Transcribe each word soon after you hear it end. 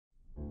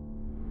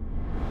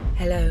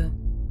Hello,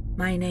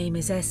 my name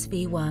is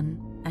SV1,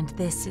 and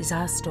this is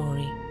our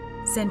story.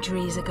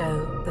 Centuries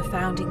ago, the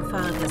Founding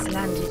Fathers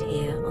landed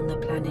here on the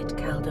planet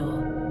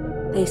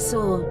Kaldor. They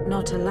saw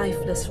not a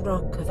lifeless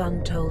rock of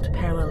untold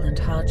peril and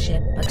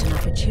hardship, but an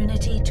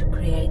opportunity to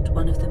create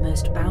one of the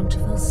most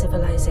bountiful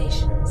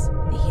civilizations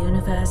the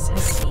universe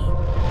has seen.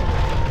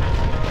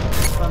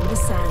 From the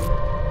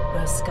sand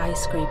rose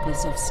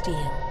skyscrapers of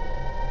steel.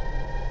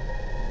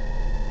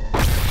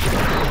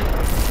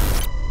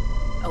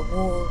 A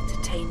wall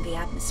to tame the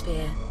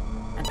atmosphere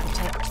and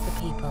protect the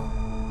people.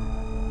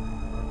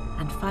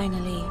 And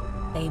finally,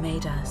 they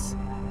made us.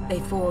 They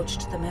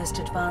forged the most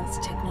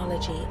advanced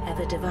technology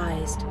ever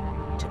devised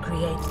to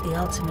create the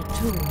ultimate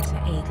tool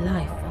to aid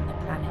life on the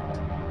planet.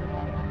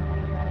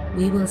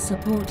 We will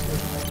support you,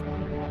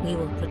 we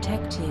will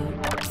protect you,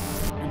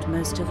 and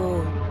most of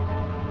all,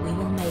 we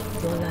will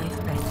make your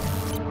life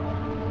better.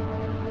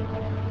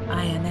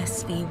 I am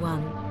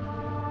SV1,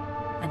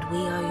 and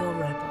we are your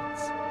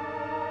robots.